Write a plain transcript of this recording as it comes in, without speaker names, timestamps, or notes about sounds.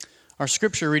Our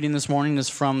scripture reading this morning is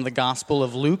from the Gospel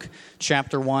of Luke,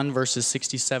 chapter 1, verses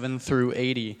 67 through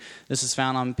 80. This is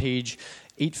found on page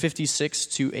 856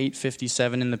 to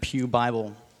 857 in the Pew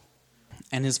Bible.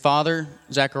 And his father,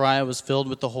 Zechariah, was filled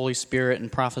with the Holy Spirit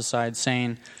and prophesied,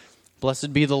 saying,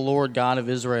 "Blessed be the Lord God of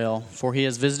Israel, for he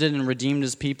has visited and redeemed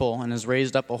his people, and has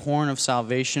raised up a horn of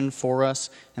salvation for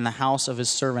us in the house of his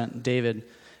servant David,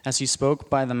 as he spoke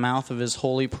by the mouth of his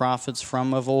holy prophets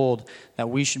from of old, that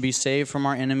we should be saved from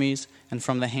our enemies and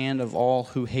from the hand of all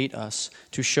who hate us,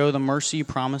 to show the mercy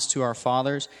promised to our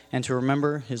fathers, and to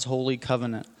remember his holy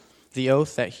covenant, the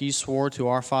oath that he swore to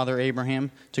our father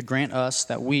Abraham, to grant us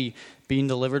that we, being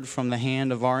delivered from the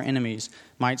hand of our enemies,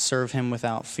 might serve him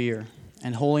without fear,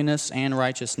 and holiness and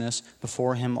righteousness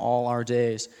before him all our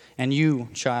days. And you,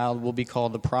 child, will be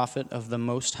called the prophet of the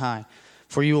Most High.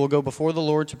 For you will go before the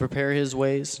Lord to prepare his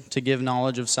ways, to give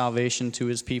knowledge of salvation to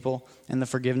his people, and the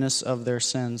forgiveness of their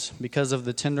sins, because of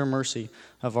the tender mercy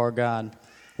of our God,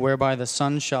 whereby the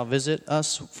sun shall visit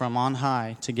us from on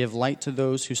high, to give light to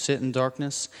those who sit in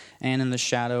darkness and in the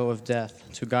shadow of death,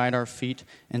 to guide our feet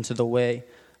into the way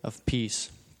of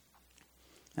peace."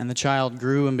 And the child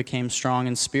grew and became strong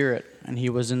in spirit, and he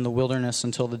was in the wilderness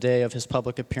until the day of his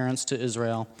public appearance to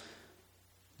Israel.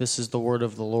 This is the word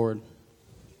of the Lord.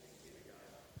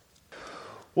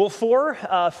 Well, four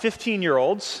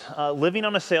 15-year-olds living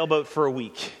on a sailboat for a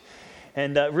week.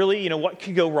 And really, what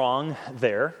could go wrong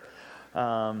there?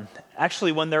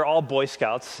 Actually, when they're all Boy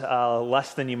Scouts,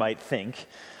 less than you might think.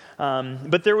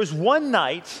 But there was one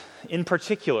night in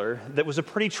particular that was a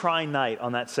pretty trying night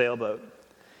on that sailboat.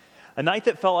 A night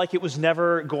that felt like it was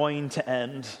never going to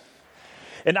end.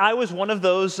 And I was one of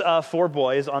those four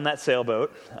boys on that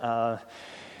sailboat.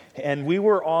 And we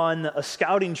were on a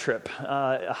scouting trip,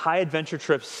 a high adventure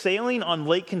trip, sailing on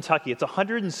Lake Kentucky. It's a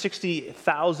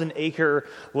 160,000-acre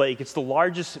lake. It's the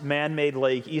largest man-made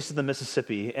lake east of the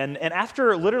Mississippi. And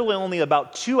after literally only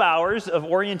about 2 hours of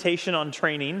orientation on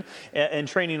training and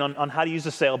training on how to use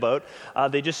a sailboat,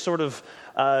 they just sort of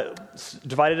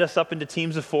divided us up into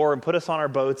teams of four and put us on our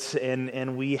boats,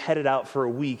 and we headed out for a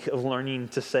week of learning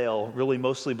to sail, really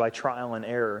mostly by trial and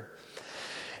error.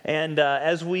 And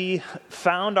as we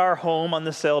found our home on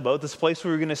the sailboat, this place we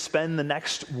were going to spend the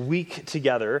next week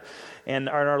together, and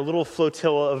our little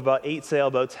flotilla of about 8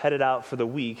 sailboats headed out for the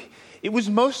week, it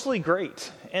was mostly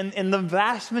great. And the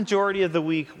vast majority of the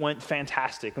week went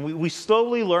fantastic. And we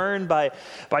slowly learned by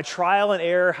trial and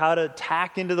error how to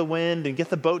tack into the wind and get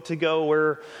the boat to go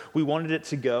where we wanted it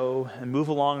to go and move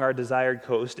along our desired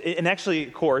course. And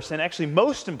actually,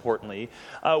 most importantly,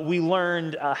 we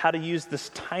learned how to use this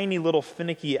tiny little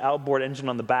finicky outboard engine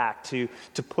on the back to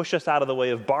push us out of the way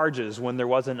of barges when there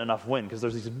wasn't enough wind, because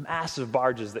there's these massive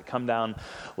barges that come down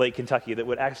Lake Kentucky that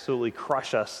would absolutely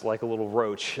crush us like a little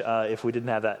roach if we didn't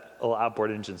have that little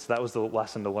outboard engine. So that was the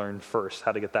lesson to learn first,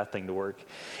 how to get that thing to work.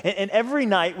 And every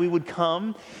night we would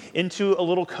come into a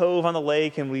little cove on the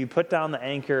lake, and we'd put down the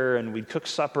anchor, and we'd cook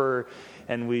supper,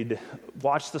 and we'd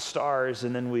watch the stars,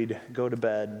 and then we'd go to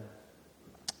bed.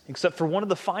 Except for one of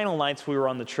the final nights we were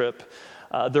on the trip,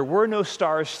 there were no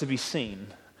stars to be seen,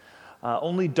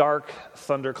 only dark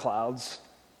thunderclouds.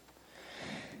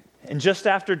 And just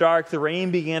after dark, the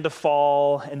rain began to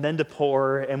fall and then to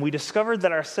pour, and we discovered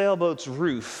that our sailboat's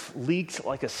roof leaked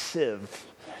like a sieve.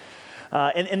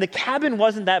 And the cabin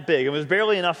wasn't that big. It was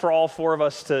barely enough for all four of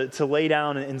us to lay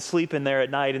down and sleep in there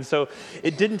at night. And so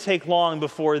it didn't take long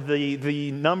before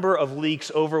the number of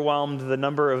leaks overwhelmed the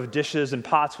number of dishes and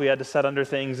pots we had to set under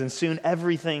things, and soon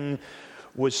everything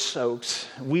was soaked.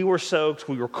 We were soaked.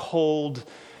 We were cold.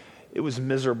 It was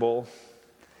miserable.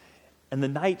 And the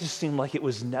night just seemed like it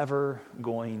was never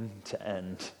going to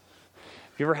end.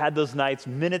 Have you ever had those nights?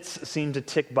 Minutes seem to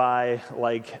tick by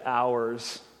like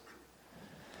hours.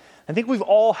 I think we've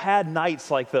all had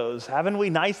nights like those, haven't we?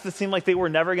 Nights that seem like they were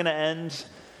never going to end.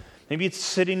 Maybe it's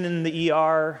sitting in the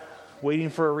ER, waiting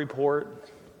for a report.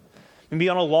 Maybe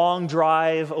on a long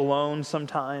drive alone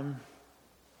sometime.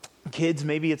 Kids,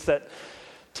 maybe it's that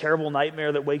terrible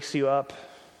nightmare that wakes you up.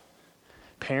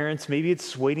 Parents, maybe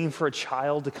it's waiting for a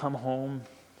child to come home,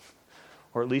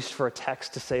 or at least for a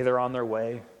text to say they're on their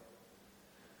way.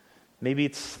 Maybe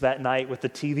it's that night with the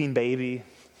teething baby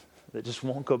that just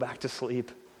won't go back to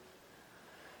sleep.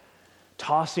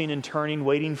 Tossing and turning,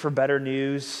 waiting for better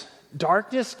news.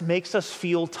 Darkness makes us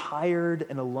feel tired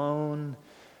and alone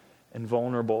and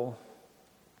vulnerable.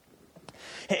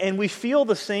 And we feel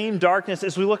the same darkness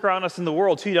as we look around us in the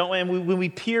world too, don't we? And when we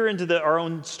peer into our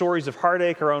own stories of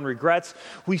heartache, our own regrets,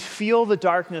 we feel the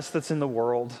darkness that's in the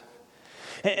world.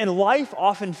 And life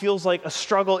often feels like a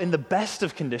struggle in the best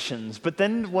of conditions, but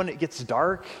then when it gets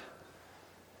dark,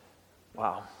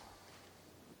 wow.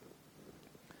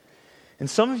 And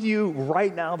some of you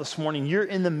right now this morning, you're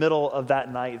in the middle of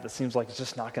that night that seems like it's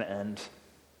just not going to end.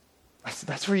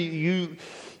 That's where you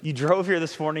drove here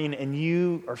this morning and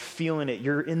you are feeling it.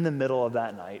 You're in the middle of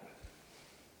that night.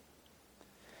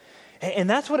 And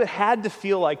that's what it had to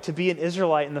feel like to be an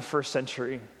Israelite in the first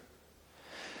century.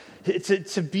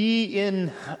 To be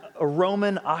in a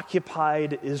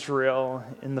Roman-occupied Israel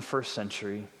in the first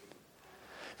century.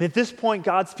 And at this point,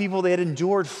 God's people, they had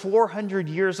endured 400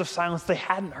 years of silence. They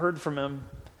hadn't heard from him.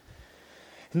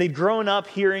 And they'd grown up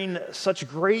hearing such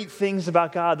great things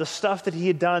about God, the stuff that he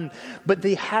had done, but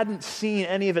they hadn't seen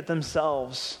any of it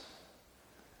themselves.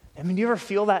 I mean, do you ever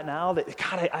feel that now? That,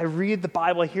 God, I read the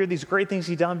Bible, I hear these great things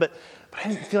he's done, but I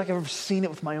didn't feel like I've ever seen it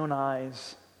with my own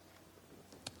eyes.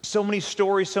 So many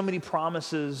stories, so many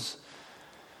promises,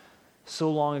 so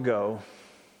long ago.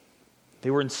 They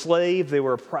were enslaved, they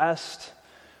were oppressed,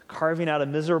 carving out a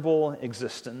miserable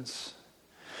existence.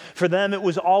 For them, it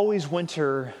was always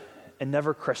winter and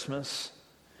never Christmas.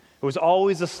 It was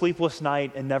always a sleepless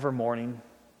night and never morning.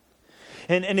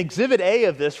 And exhibit A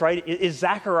of this, right, is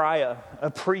Zechariah,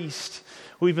 a priest.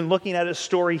 We've been looking at his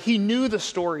story. He knew the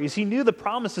stories. He knew the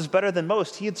promises better than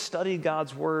most. He had studied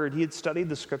God's word. He had studied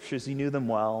the scriptures. He knew them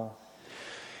well.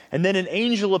 And then an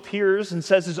angel appears and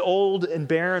says his old and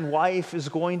barren wife is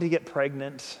going to get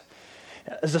pregnant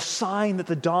as a sign that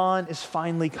the dawn is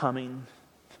finally coming.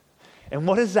 And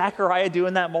what does Zechariah do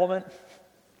in that moment?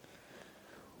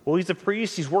 Well, he's a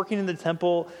priest. He's working in the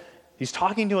temple. He's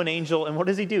talking to an angel, and what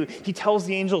does he do? He tells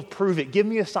the angel, prove it. Give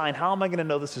me a sign. How am I going to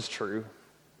know this is true?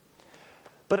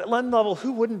 But at one level,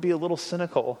 who wouldn't be a little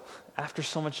cynical after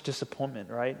so much disappointment,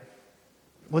 right?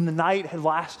 When the night had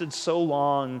lasted so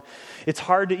long, it's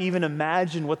hard to even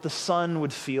imagine what the sun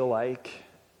would feel like.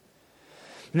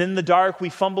 And in the dark, we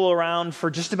fumble around for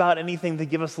just about anything to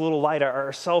give us a little light,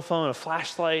 our cell phone, a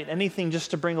flashlight, anything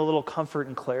just to bring a little comfort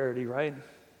and clarity, right?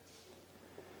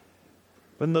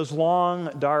 But in those long,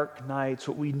 dark nights,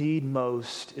 what we need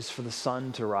most is for the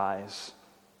sun to rise,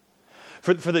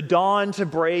 for the dawn to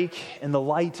break and the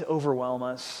light to overwhelm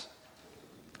us.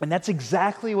 And that's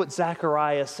exactly what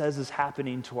Zechariah says is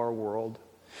happening to our world.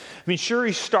 I mean, sure,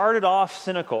 he started off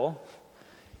cynical,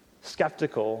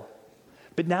 skeptical,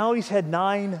 but now he's had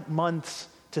 9 months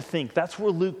to think. That's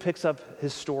where Luke picks up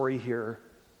his story here.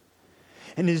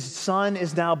 And his son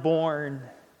is now born.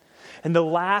 And the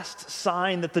last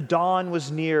sign that the dawn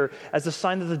was near, as a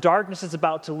sign that the darkness is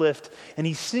about to lift. And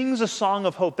he sings a song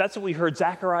of hope. That's what we heard,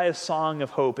 Zechariah's song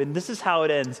of hope. And this is how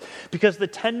it ends. Because the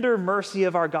tender mercy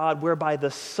of our God, whereby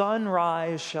the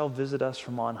sunrise shall visit us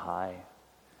from on high,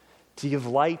 to give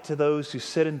light to those who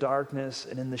sit in darkness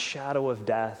and in the shadow of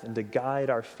death, and to guide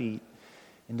our feet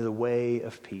into the way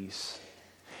of peace.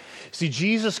 See,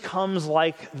 Jesus comes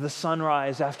like the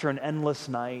sunrise after an endless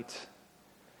night.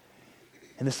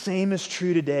 And the same is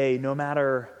true today, no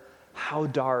matter how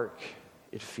dark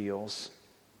it feels.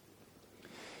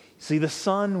 See, the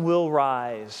sun will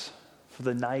rise, for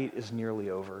the night is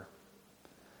nearly over.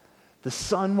 The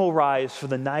sun will rise, for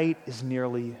the night is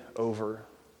nearly over.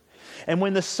 And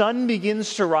when the sun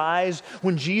begins to rise,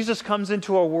 when Jesus comes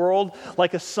into our world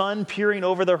like a sun peering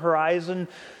over the horizon,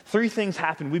 3 things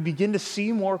happen. We begin to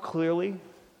see more clearly.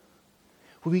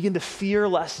 We begin to fear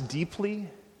less deeply.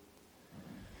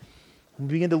 We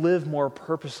begin to live more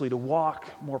purposely, to walk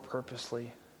more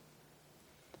purposely.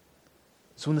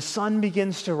 So when the sun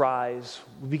begins to rise,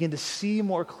 we begin to see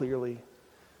more clearly.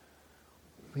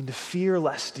 We begin to fear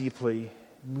less deeply.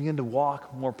 We begin to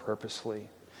walk more purposely.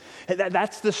 And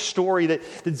that's the story that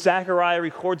Zechariah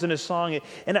records in his song.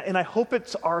 And I hope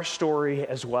it's our story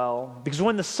as well. Because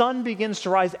when the sun begins to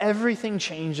rise, everything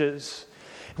changes.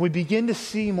 And we begin to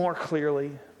see more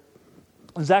clearly.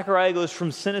 Zechariah goes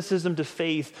from cynicism to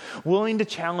faith, willing to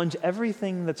challenge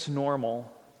everything that's normal.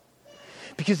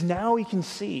 Because now he can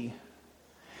see.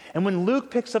 And when Luke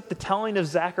picks up the telling of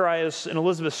Zechariah's and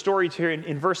Elizabeth's story here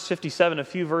in verse 57, a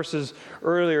few verses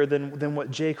earlier than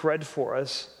what Jake read for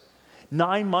us,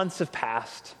 9 months have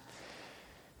passed.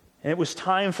 And it was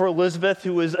time for Elizabeth,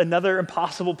 who was another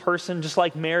impossible person, just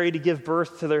like Mary, to give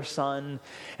birth to their son.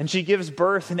 And she gives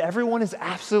birth, and everyone is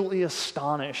absolutely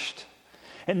astonished.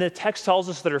 And the text tells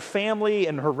us that her family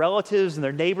and her relatives and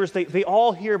their neighbors, they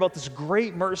all hear about this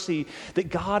great mercy that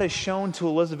God has shown to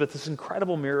Elizabeth, this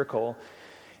incredible miracle.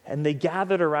 And they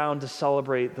gathered around to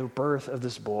celebrate the birth of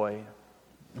this boy.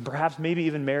 And perhaps maybe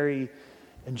even Mary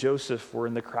and Joseph were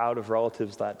in the crowd of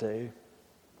relatives that day.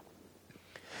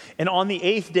 And on the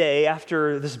 8th day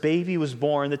after this baby was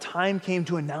born, the time came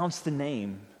to announce the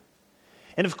name.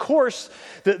 And of course,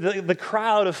 the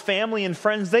crowd of family and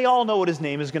friends, they all know what his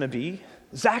name is going to be.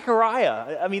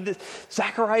 Zechariah. I mean,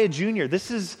 Zechariah Jr.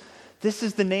 This is This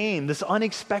is the name, this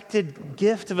unexpected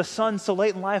gift of a son so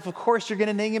late in life. Of course, you're going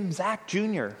to name him Zach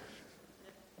Jr.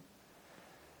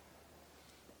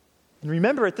 And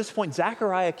remember, at this point,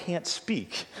 Zechariah can't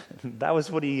speak. That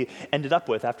was what he ended up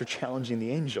with after challenging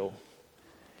the angel.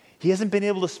 He hasn't been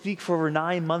able to speak for over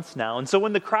 9 months now. And so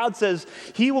when the crowd says,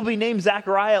 he will be named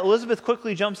Zechariah, Elizabeth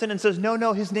quickly jumps in and says,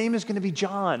 no, his name is going to be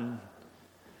John.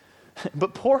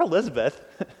 But poor Elizabeth,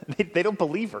 they don't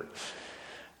believe her.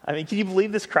 I mean, can you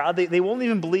believe this crowd? They won't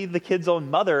even believe the kid's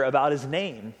own mother about his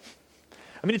name.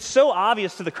 I mean, it's so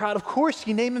obvious to the crowd. Of course,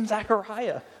 you name him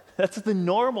Zechariah. That's the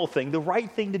normal thing, the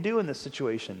right thing to do in this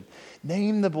situation.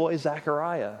 Name the boy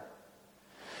Zechariah.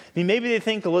 I mean, maybe they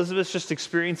think Elizabeth's just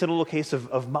experienced a little case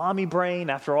of mommy brain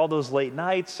after all those late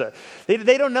nights.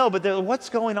 They don't know, but what's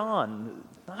going on?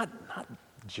 Not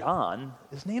John.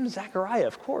 His name is Zechariah,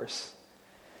 of course.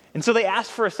 And so they ask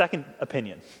for a second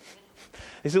opinion.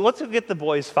 They say, let's go get the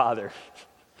boy's father.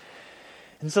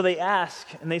 And so they ask,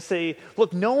 and they say,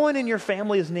 look, no one in your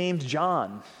family is named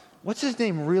John. What's his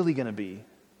name really going to be?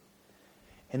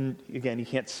 And again, he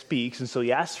can't speak, and so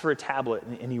he asks for a tablet,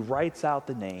 and he writes out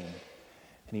the name.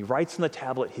 And he writes on the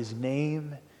tablet, his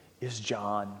name is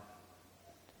John.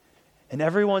 And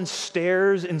everyone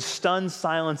stares in stunned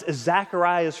silence as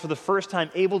Zechariah is for the first time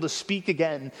able to speak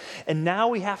again. And now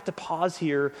we have to pause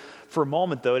here for a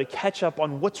moment, though, to catch up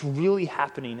on what's really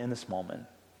happening in this moment.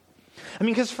 I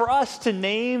mean, because for us to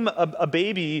name a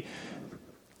baby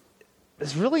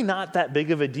is really not that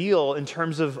big of a deal in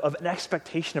terms of an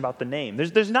expectation about the name.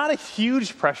 There's not a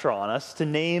huge pressure on us to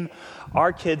name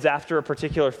our kids after a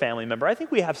particular family member. I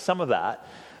think we have some of that.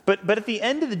 But at the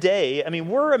end of the day, I mean,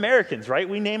 we're Americans, right?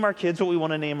 We name our kids what we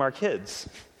want to name our kids.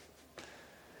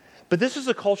 But this was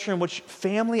a culture in which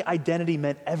family identity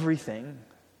meant everything.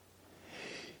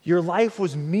 Your life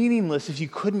was meaningless if you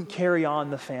couldn't carry on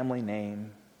the family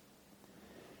name.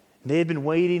 They had been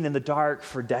waiting in the dark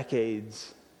for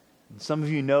decades. And some of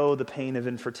you know the pain of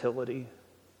infertility.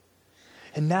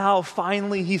 And now,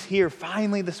 finally, he's here.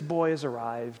 Finally, this boy has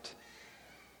arrived.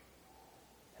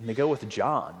 And they go with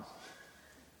John.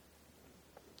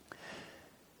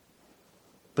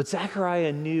 But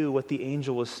Zechariah knew what the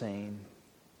angel was saying.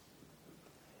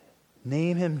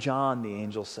 Name him John, the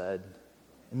angel said.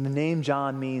 And the name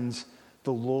John means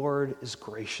the Lord is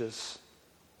gracious.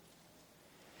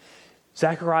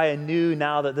 Zechariah knew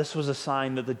now that this was a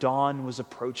sign that the dawn was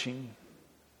approaching.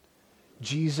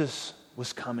 Jesus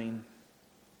was coming.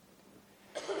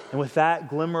 And with that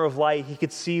glimmer of light, he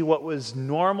could see what was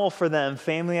normal for them.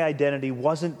 Family identity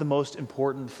wasn't the most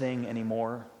important thing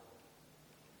anymore.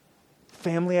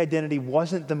 Family identity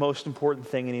wasn't the most important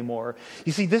thing anymore.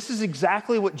 You see, this is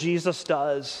exactly what Jesus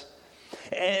does.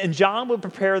 And John would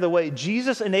prepare the way.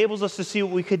 Jesus enables us to see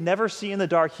what we could never see in the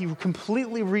dark. He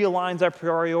completely realigns our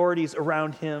priorities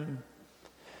around him.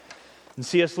 And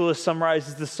C.S. Lewis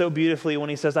summarizes this so beautifully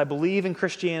when he says, I believe in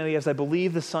Christianity as I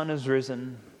believe the sun has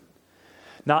risen.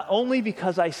 Not only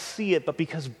because I see it, but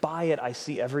because by it I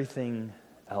see everything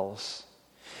else.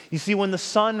 You see, when the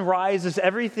sun rises,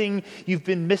 everything you've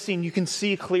been missing, you can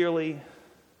see clearly.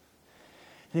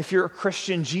 And if you're a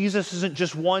Christian, Jesus isn't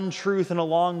just one truth in a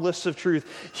long list of truth.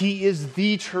 He is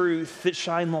the truth that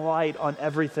shines the light on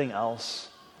everything else.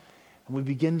 And we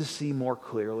begin to see more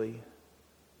clearly.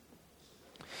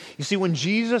 You see, when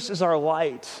Jesus is our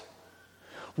light,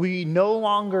 we no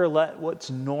longer let what's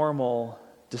normal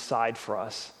decide for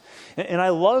us. And I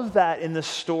love that in this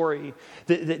story,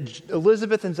 that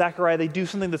Elizabeth and Zechariah, they do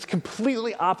something that's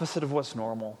completely opposite of what's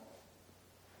normal.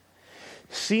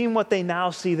 Seeing what they now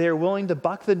see, they're willing to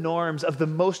buck the norms of the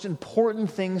most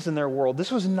important things in their world.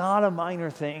 This was not a minor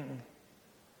thing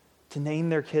to name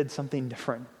their kid something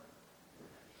different.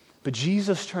 But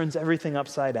Jesus turns everything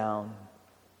upside down.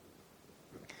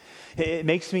 It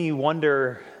makes me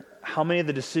wonder how many of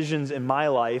the decisions in my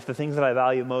life, the things that I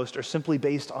value most, are simply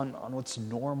based on what's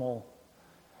normal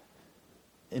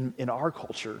in our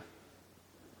culture,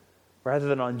 rather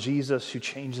than on Jesus who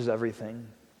changes everything.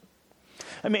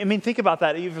 I mean, think about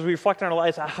that. As we reflect on our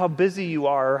lives, how busy you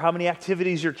are, or how many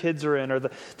activities your kids are in, or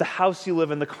the house you live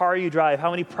in, the car you drive,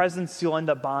 how many presents you'll end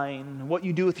up buying, what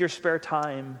you do with your spare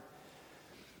time.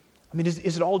 I mean,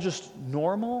 is it all just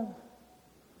normal?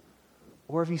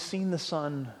 Or have you seen the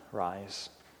sun rise?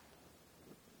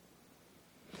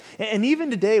 And even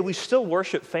today, we still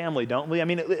worship family, don't we? I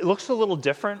mean, it looks a little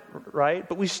different, right?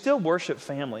 But we still worship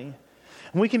family.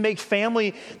 And we can make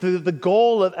family the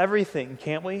goal of everything,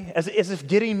 can't we? As if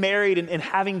getting married and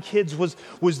having kids was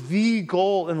the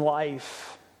goal in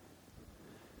life.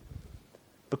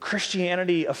 But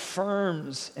Christianity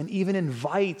affirms and even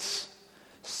invites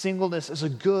singleness as a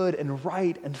good and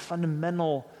right and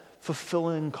fundamental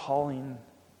fulfilling calling.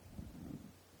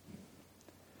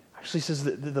 Actually says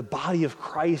that the body of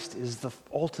Christ is the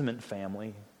ultimate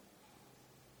family.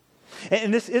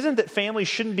 And this isn't that families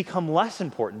shouldn't become less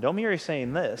important. Don't hear me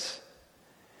saying this.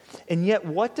 And yet,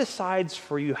 what decides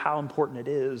for you how important it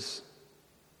is?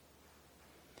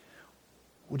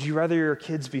 Would you rather your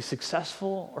kids be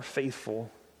successful or faithful?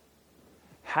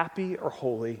 Happy or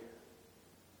holy?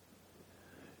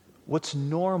 What's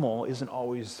normal isn't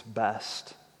always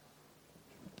best.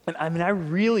 And I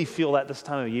really feel that this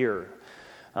time of year.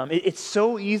 It's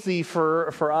so easy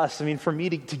for us, for me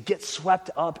to get swept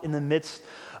up in the midst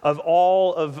of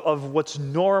all of what's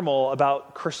normal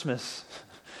about Christmas,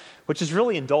 which is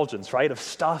really indulgence, right? Of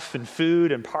stuff and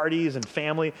food and parties and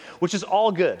family, which is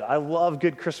all good. I love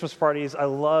good Christmas parties. I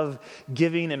love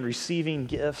giving and receiving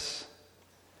gifts.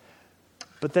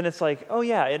 But then it's like, oh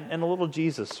yeah, and a little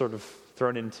Jesus sort of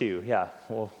thrown in too. Yeah,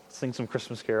 we'll sing some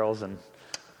Christmas carols.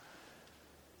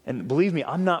 And believe me,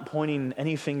 I'm not pointing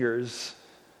any fingers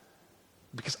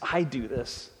because I do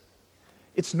this.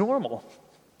 It's normal.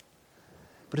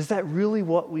 But is that really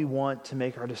what we want to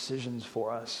make our decisions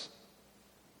for us?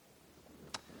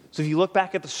 So if you look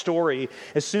back at the story,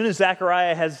 as soon as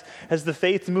Zechariah has the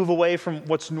faith to move away from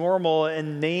what's normal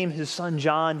and name his son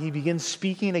John, he begins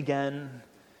speaking again.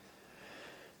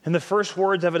 And the first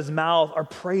words out of his mouth are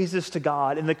praises to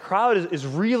God. And the crowd is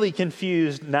really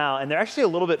confused now, and they're actually a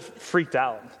little bit freaked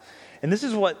out. And this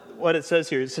is what it says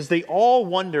here. It says, they all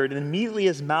wondered, and immediately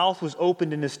his mouth was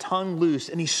opened and his tongue loosed,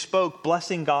 and he spoke,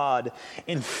 blessing God.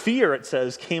 And fear, it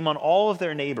says, came on all of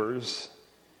their neighbors.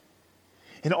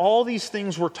 And all these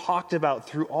things were talked about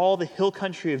through all the hill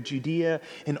country of Judea,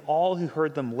 and all who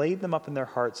heard them laid them up in their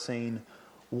hearts, saying,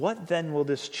 what then will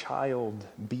this child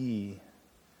be?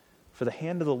 For the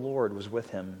hand of the Lord was with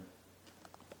him.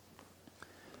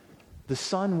 The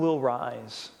sun will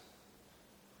rise,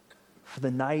 for the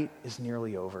night is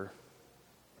nearly over.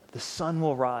 The sun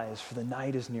will rise, for the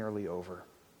night is nearly over.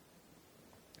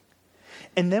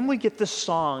 And then we get this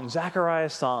song,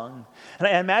 Zechariah's song. And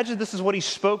I imagine this is what he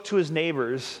spoke to his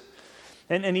neighbors.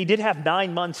 And he did have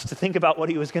 9 months to think about what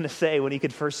he was going to say when he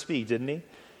could first speak, didn't he?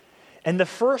 And the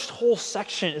first whole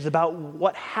section is about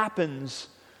what happens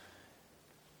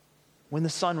when the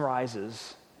sun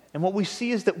rises. And what we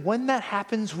see is that when that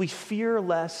happens, we fear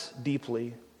less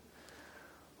deeply.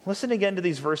 Listen again to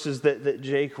these verses that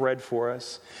Jake read for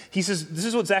us. He says, this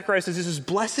is what Zechariah says. He says,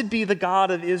 blessed be the God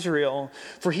of Israel,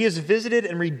 for he has visited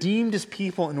and redeemed his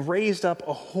people and raised up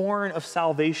a horn of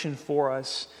salvation for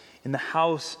us in the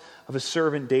house of his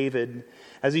servant David,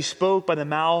 as he spoke by the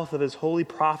mouth of his holy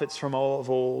prophets from all of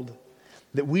old,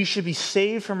 that we should be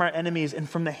saved from our enemies and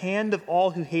from the hand of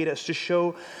all who hate us, to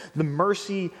show the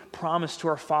mercy promised to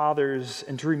our fathers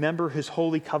and to remember his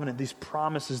holy covenant, these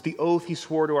promises, the oath he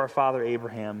swore to our father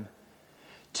Abraham,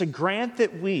 to grant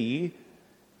that we,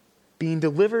 being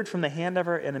delivered from the hand of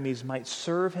our enemies, might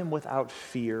serve him without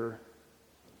fear.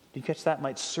 Did you catch that?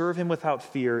 Might serve him without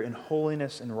fear in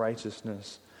holiness and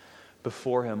righteousness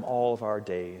before him all of our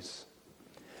days.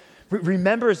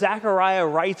 Remember, Zechariah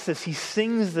writes this, he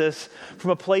sings this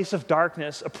from a place of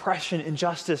darkness, oppression,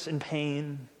 injustice, and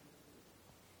pain.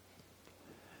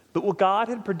 But what God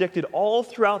had predicted all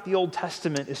throughout the Old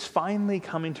Testament is finally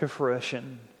coming to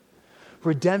fruition.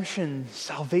 Redemption,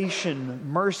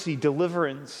 salvation, mercy,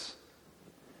 deliverance.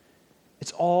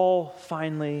 It's all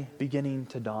finally beginning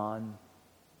to dawn.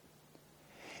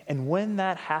 And when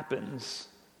that happens,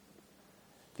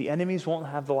 the enemies won't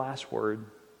have the last word.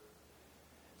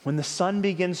 When the sun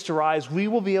begins to rise, we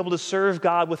will be able to serve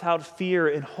God without fear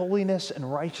in holiness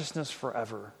and righteousness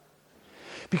forever.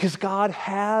 Because God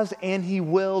has and he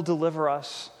will deliver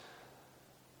us.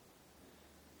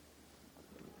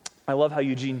 I love how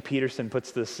Eugene Peterson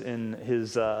puts this in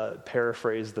his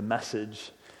paraphrase, The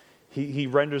Message. He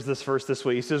renders this verse this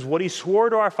way. He says, what he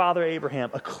swore to our father Abraham,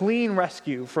 a clean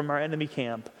rescue from our enemy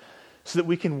camp, so that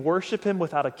we can worship him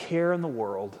without a care in the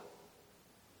world.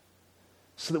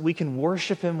 So that we can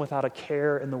worship him without a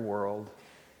care in the world.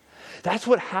 That's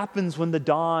what happens when the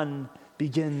dawn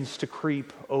begins to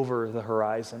creep over the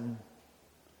horizon.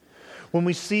 When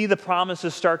we see the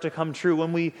promises start to come true,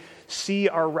 when we see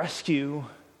our rescue,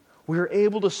 we are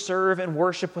able to serve and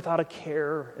worship without a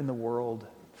care in the world,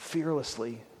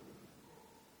 fearlessly.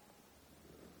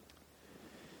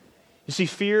 You see,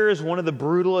 fear is one of the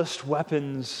brutalest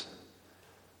weapons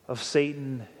of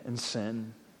Satan and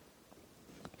sin.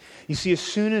 You see, as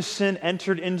soon as sin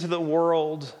entered into the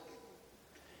world,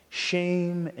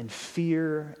 shame and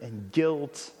fear and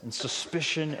guilt and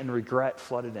suspicion and regret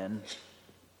flooded in.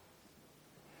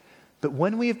 But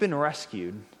when we have been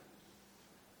rescued,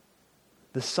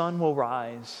 the sun will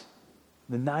rise,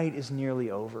 The night is nearly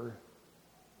over.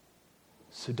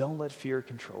 So don't let fear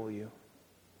control you.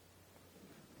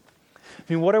 I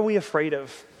mean, what are we afraid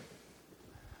of?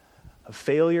 Of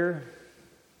failure?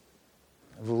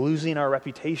 Of losing our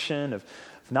reputation? Of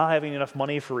not having enough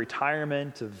money for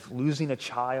retirement? Of losing a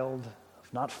child?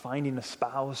 Of not finding a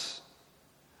spouse?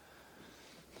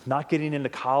 Of not getting into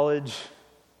college?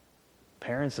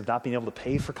 Parents of not being able to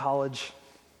pay for college?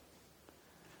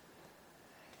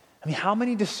 I mean, how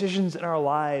many decisions in our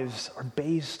lives are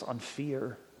based on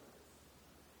fear?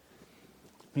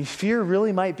 I mean, fear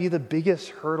really might be the biggest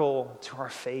hurdle to our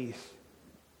faith.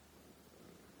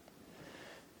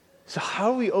 So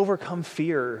how do we overcome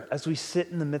fear as we sit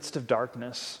in the midst of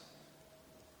darkness?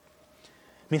 I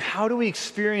mean, how do we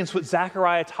experience what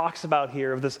Zechariah talks about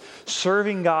here of this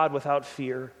serving God without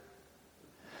fear?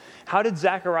 How did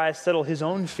Zechariah settle his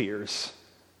own fears?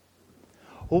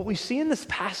 What we see in this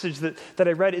passage that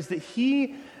I read is that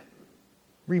he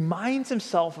reminds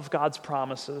himself of God's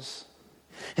promises.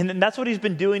 And that's what he's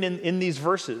been doing in these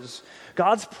verses.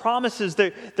 God's promises,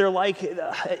 they're like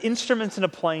instruments in a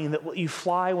plane that let you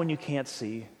fly when you can't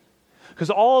see. Because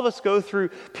all of us go through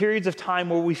periods of time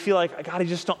where we feel like, God,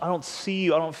 I don't see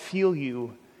you, I don't feel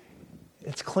you.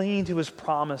 It's clinging to his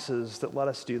promises that let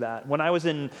us do that. When I was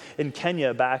in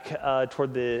Kenya back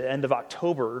toward the end of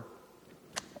October,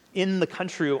 in the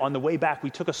country on the way back, we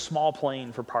took a small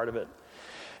plane for part of it.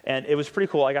 And it was pretty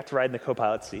cool. I got to ride in the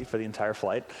co-pilot seat for the entire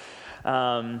flight.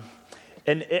 And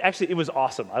it was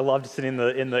awesome. I loved sitting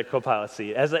in the co-pilot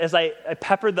seat. As I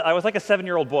peppered, I was like a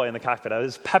 7-year-old boy in the cockpit. I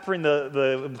was peppering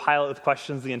the pilot with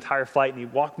questions the entire flight, and he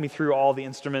walked me through all the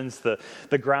instruments,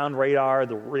 the ground radar,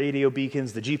 the radio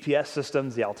beacons, the GPS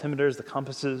systems, the altimeters, the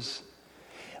compasses,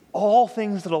 all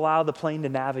things that allow the plane to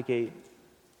navigate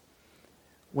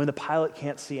when the pilot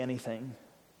can't see anything.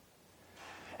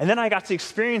 And then I got to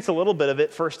experience a little bit of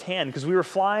it firsthand because we were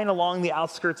flying along the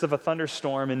outskirts of a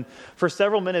thunderstorm, and for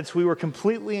several minutes we were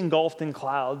completely engulfed in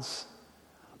clouds,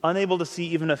 unable to see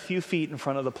even a few feet in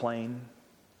front of the plane.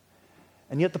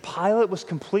 And yet the pilot was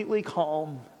completely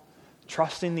calm,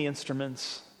 trusting the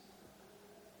instruments.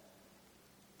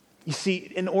 You see,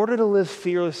 in order to live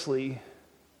fearlessly,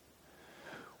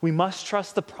 we must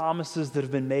trust the promises that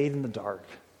have been made in the dark.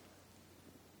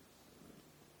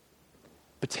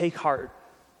 But take heart.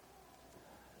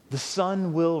 The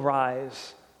sun will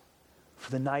rise, for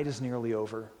the night is nearly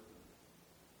over.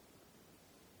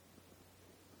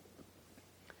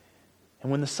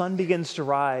 And when the sun begins to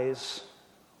rise,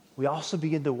 we also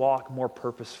begin to walk more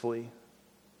purposefully.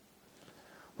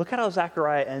 Look at how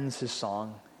Zechariah ends his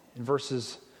song in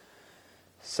verses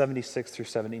 76 through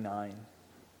 79.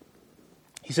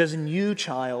 He says, "And you,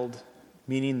 child,"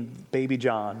 meaning baby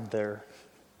John there,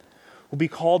 "will be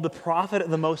called the prophet of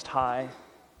the Most High.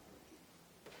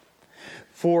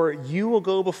 For you will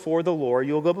go before the Lord,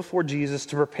 you will go before Jesus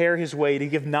to prepare his way, to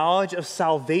give knowledge of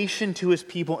salvation to his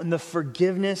people and the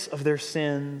forgiveness of their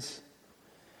sins,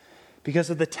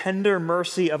 because of the tender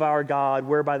mercy of our God,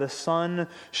 whereby the sun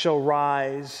shall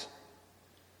rise,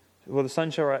 whereby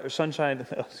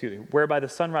the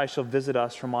sunrise shall visit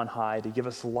us from on high, to give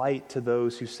us light to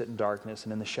those who sit in darkness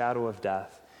and in the shadow of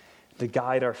death, to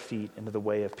guide our feet into the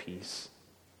way of peace."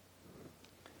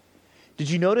 Did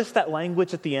you notice that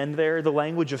language at the end there? The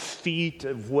language of feet,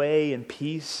 of way, and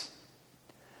peace?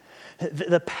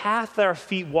 The path that our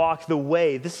feet walk, the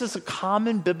way, this is a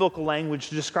common biblical language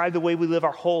to describe the way we live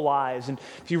our whole lives. And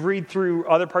if you read through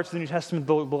other parts of the New Testament,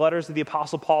 the letters of the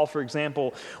Apostle Paul, for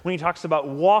example, when he talks about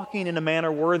walking in a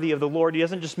manner worthy of the Lord, he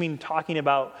doesn't just mean talking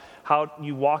about how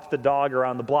you walk the dog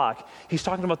around the block. He's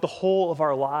talking about the whole of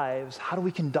our lives. How do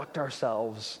we conduct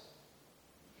ourselves?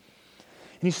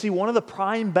 And you see, one of the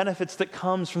prime benefits that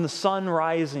comes from the sun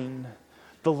rising,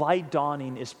 the light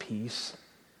dawning, is peace.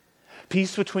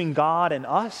 Peace between God and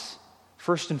us,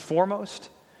 first and foremost,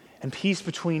 and peace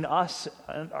between us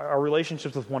and our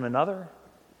relationships with one another,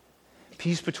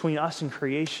 peace between us and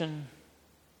creation.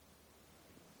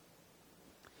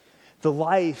 The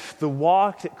life, the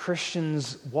walk that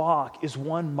Christians walk is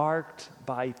one marked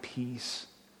by peace.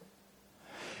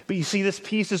 But you see, this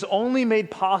peace is only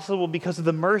made possible because of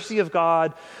the mercy of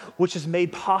God, which has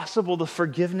made possible the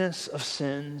forgiveness of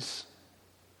sins.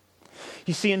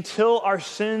 You see, until our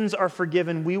sins are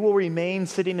forgiven, we will remain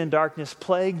sitting in darkness,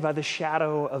 plagued by the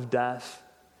shadow of death.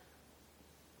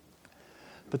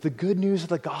 But the good news of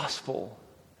the gospel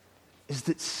is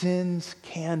that sins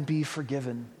can be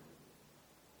forgiven.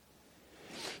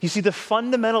 You see, the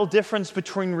fundamental difference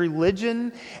between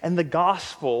religion and the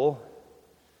gospel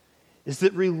is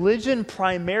that religion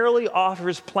primarily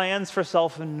offers plans for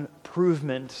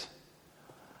self-improvement,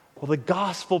 while the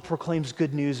gospel proclaims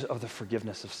good news of the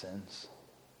forgiveness of sins.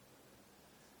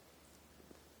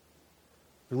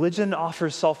 Religion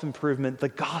offers self-improvement. The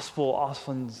gospel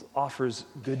often offers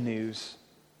good news.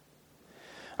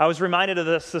 I was reminded of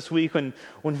this week when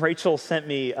Rachel sent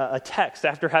me a text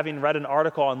after having read an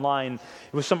article online.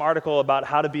 It was some article about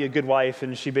how to be a good wife,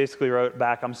 and she basically wrote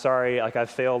back, "I'm sorry, I've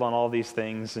failed on all these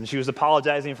things." And she was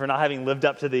apologizing for not having lived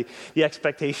up to the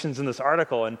expectations in this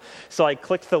article. And so I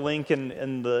clicked the link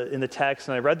in the text,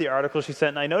 and I read the article she sent,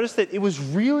 and I noticed that it was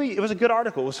a good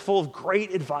article. It was full of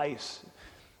great advice.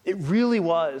 It really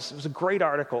was. It was a great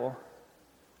article.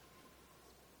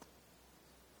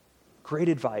 Great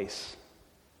advice.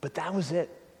 But that was it.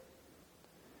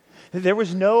 There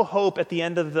was no hope at the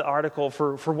end of the article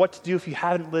for what to do if you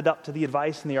haven't lived up to the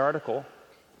advice in the article.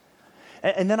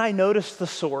 And then I noticed the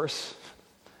source.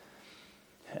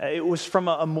 It was from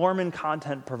a Mormon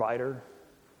content provider.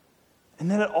 And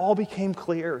then it all became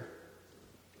clear.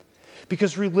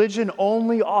 Because religion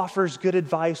only offers good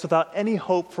advice without any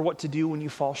hope for what to do when you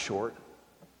fall short.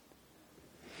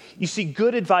 You see,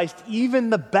 good advice, even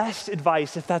the best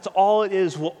advice, if that's all it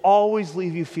is, will always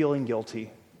leave you feeling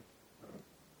guilty.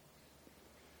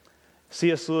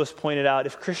 C.S. Lewis pointed out,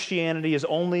 if Christianity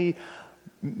only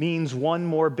means one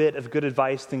more bit of good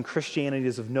advice, then Christianity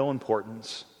is of no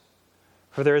importance.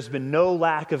 For there has been no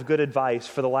lack of good advice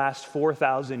for the last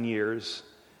 4,000 years,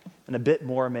 and a bit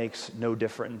more makes no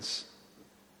difference.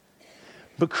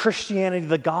 But Christianity,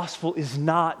 the gospel, is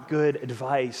not good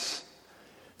advice.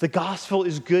 The gospel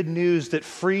is good news that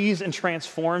frees and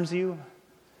transforms you.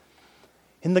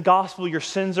 In the gospel, your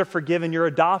sins are forgiven. Your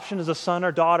adoption as a son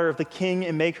or daughter of the King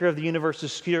and Maker of the universe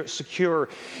is secure.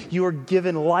 You are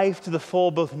given life to the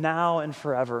full both now and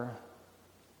forever.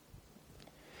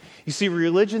 You see,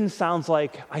 religion sounds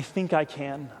like, I think I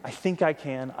can, I think I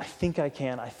can, I think I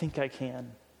can, I think I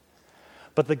can.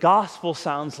 But the gospel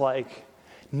sounds like,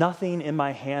 nothing in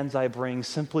my hands I bring,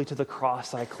 simply to the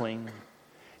cross I cling.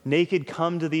 Naked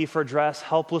come to thee for dress,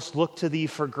 helpless look to thee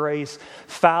for grace.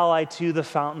 Foul I to the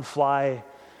fountain fly,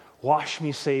 wash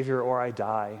me, Savior, or I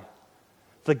die.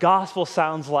 The gospel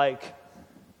sounds like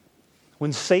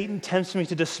when Satan tempts me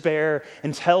to despair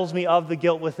and tells me of the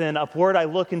guilt within, upward I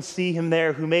look and see him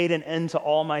there who made an end to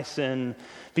all my sin.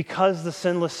 Because the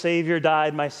sinless Savior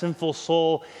died, my sinful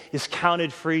soul is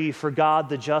counted free, for God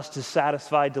the just is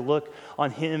satisfied to look on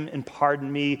him and pardon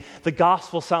me. The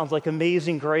gospel sounds like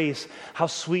amazing grace. How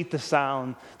sweet the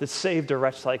sound that saved a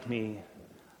wretch like me.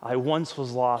 I once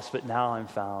was lost, but now I'm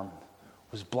found.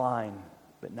 Was blind,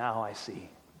 but now I see.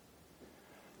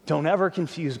 Don't ever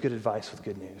confuse good advice with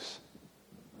good news.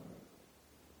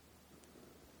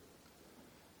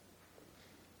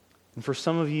 And for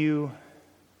some of you,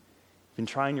 you've been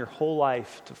trying your whole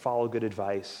life to follow good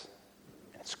advice,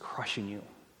 and it's crushing you.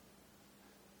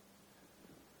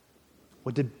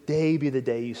 Would today be the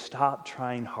day you stop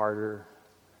trying harder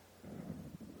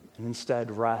and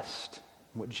instead rest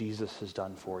in what Jesus has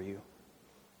done for you?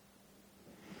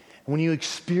 And when you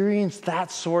experience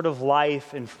that sort of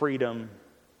life and freedom,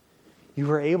 you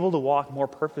are able to walk more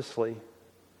purposefully.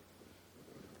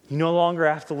 You no longer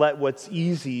have to let what's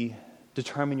easy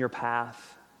determine your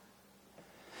path.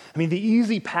 I mean, the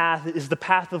easy path is the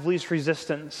path of least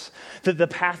resistance, the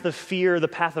path of fear, the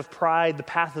path of pride, the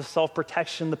path of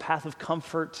self-protection, the path of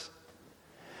comfort.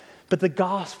 But the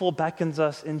gospel beckons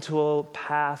us into a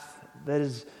path that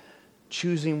is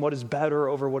choosing what is better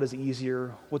over what is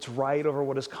easier, what's right over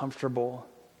what is comfortable.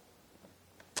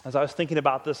 As I was thinking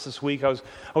about this week, I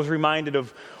was reminded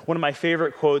of one of my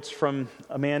favorite quotes from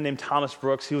a man named Thomas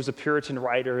Brooks. He was a Puritan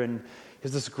writer, and he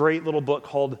has this great little book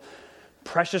called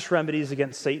Precious Remedies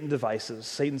Against Satan's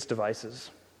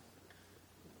Devices.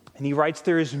 And he writes,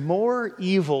 there is more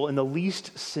evil in the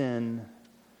least sin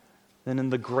than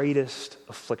in the greatest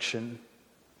affliction.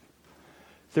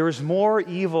 There is more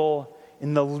evil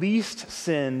in the least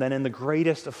sin than in the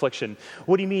greatest affliction.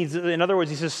 What he means, in other words,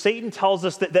 he says, Satan tells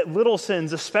us that little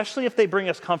sins, especially if they bring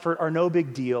us comfort, are no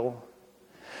big deal.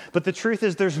 But the truth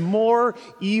is there's more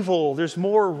evil, there's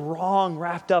more wrong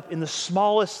wrapped up in the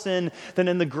smallest sin than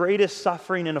in the greatest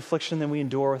suffering and affliction that we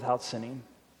endure without sinning.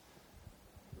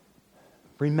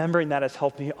 Remembering that has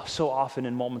helped me so often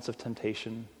in moments of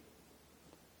temptation.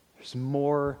 There's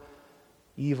more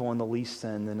evil in the least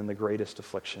sin than in the greatest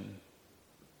affliction.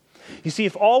 You see,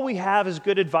 if all we have is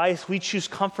good advice, we choose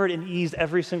comfort and ease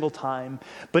every single time.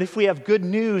 But if we have good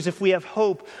news, if we have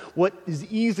hope, what is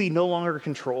easy no longer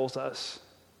controls us.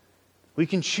 We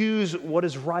can choose what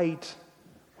is right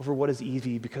over what is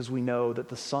easy because we know that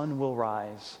the sun will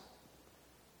rise,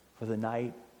 for the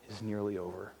night is nearly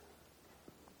over.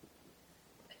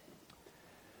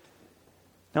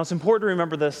 Now, it's important to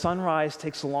remember that sunrise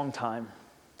takes a long time.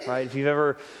 Right? If you've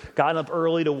ever gotten up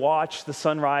early to watch the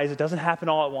sunrise, it doesn't happen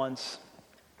all at once.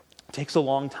 It takes a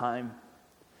long time.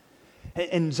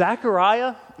 And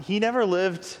Zechariah, he never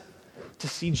lived to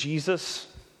see Jesus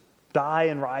die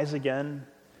and rise again.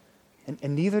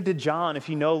 And neither did John. If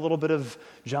you know a little bit of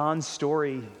John's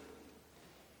story,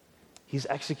 he's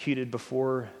executed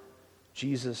before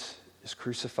Jesus is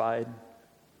crucified.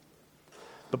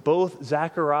 But both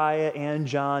Zechariah and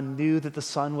John knew that the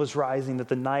sun was rising, that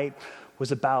the night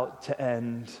was about to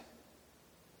end.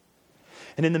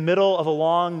 And in the middle of a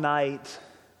long night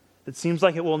that seems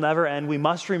like it will never end, we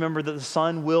must remember that the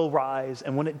sun will rise.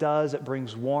 And when it does, it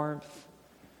brings warmth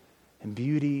and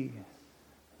beauty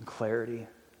and clarity.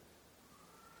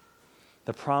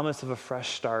 The promise of a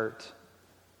fresh start,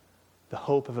 the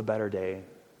hope of a better day.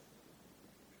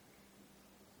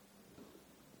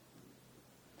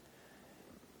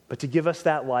 But to give us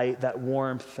that light, that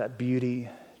warmth, that beauty,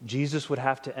 Jesus would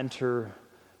have to enter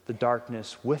the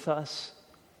darkness with us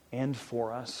and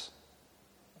for us.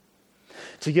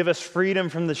 To give us freedom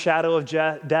from the shadow of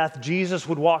death, Jesus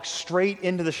would walk straight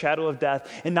into the shadow of death,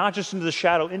 and not just into the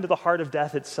shadow, into the heart of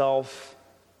death itself.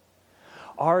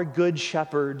 Our good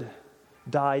shepherd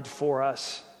died for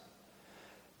us.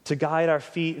 To guide our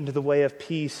feet into the way of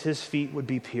peace, his feet would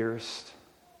be pierced.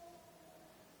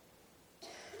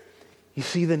 You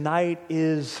see, the night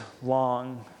is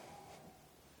long,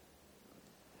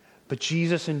 but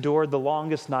Jesus endured the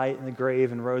longest night in the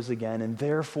grave and rose again, and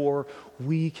therefore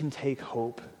we can take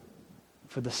hope,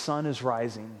 for the sun is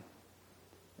rising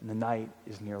and the night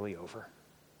is nearly over.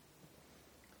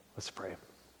 Let's pray.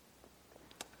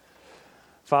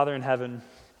 Father in heaven,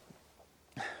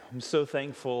 I'm so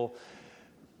thankful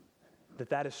that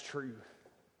that is true.